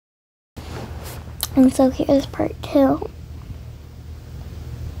And so here's part 2.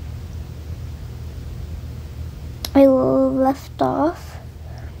 I left off.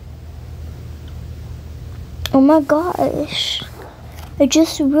 Oh my gosh. I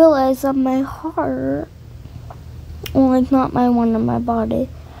just realized that my heart, well, like not my one in my body,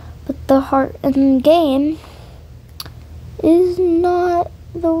 but the heart in the game is not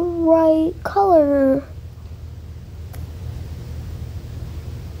the right color.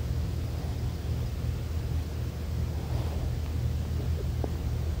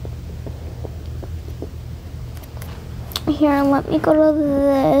 Here, let me go to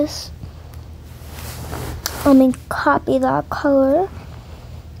this. Let me copy that color.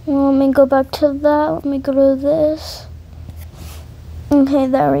 Let me go back to that. Let me go to this. Okay,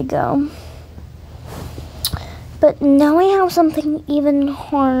 there we go. But now we have something even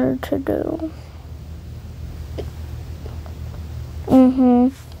harder to do.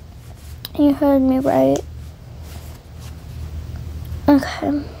 You heard me right.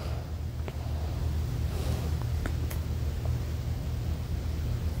 Okay.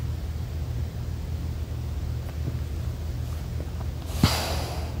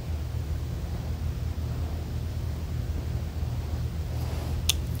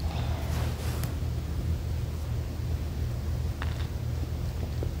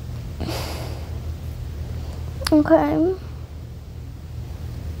 Okay.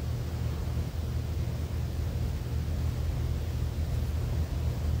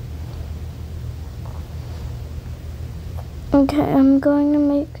 Okay, I'm going to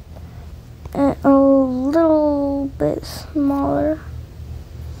make it a little bit smaller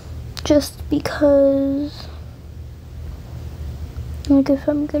just because, like, if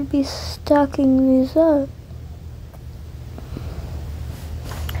I'm going to be stacking these up.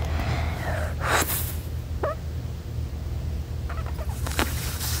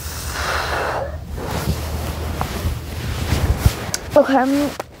 Okay.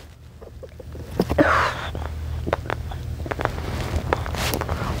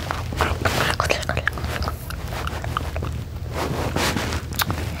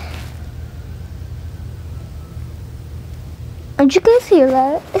 Did you guys hear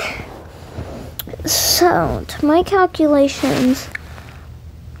that? So, to my calculations,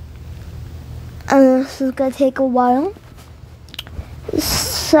 this is gonna take a while.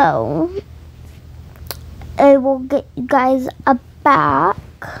 So, I will get you guys back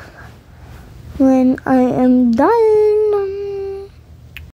when I am done.